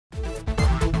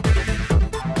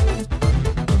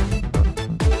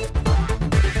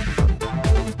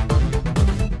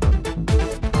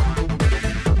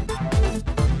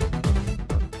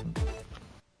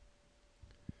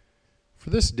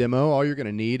For this demo, all you're going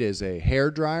to need is a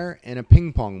hair dryer and a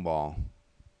ping pong ball.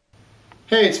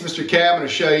 Hey, it's Mr. K. I'm going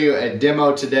to show you a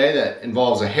demo today that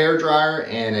involves a hair dryer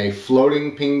and a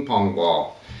floating ping pong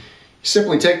ball. You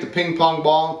simply take the ping pong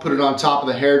ball, put it on top of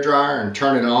the hair dryer and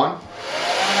turn it on.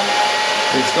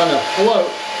 And it's going to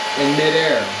float in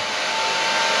midair.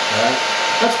 Okay?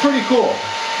 That's pretty cool.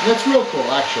 That's real cool,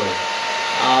 actually.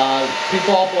 Ping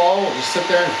pong ball will just sit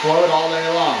there and float all day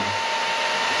long.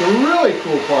 The really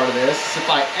cool part of this is if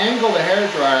I angle the hair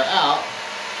dryer out,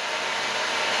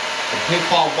 the ping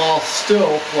pong ball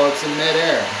still floats in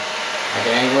midair. I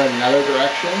can angle it in another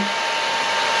direction,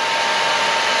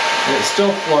 and it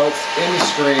still floats in the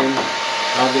stream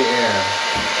of the air.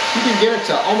 You can get it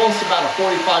to almost about a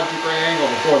 45-degree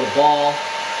angle before the ball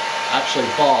actually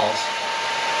falls.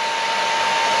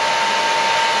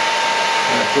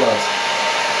 And it floats.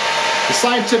 The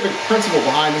scientific principle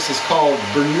behind this is called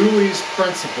Bernoulli's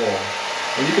principle.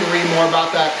 And you can read more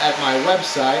about that at my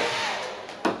website,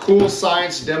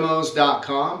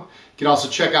 coolsciencedemos.com. You can also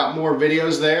check out more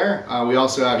videos there. We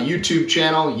also have a YouTube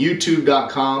channel,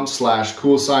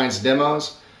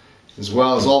 youtube.com/coolsciencedemos, as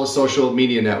well as all the social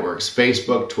media networks,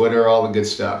 Facebook, Twitter, all the good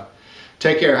stuff.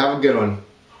 Take care. Have a good one.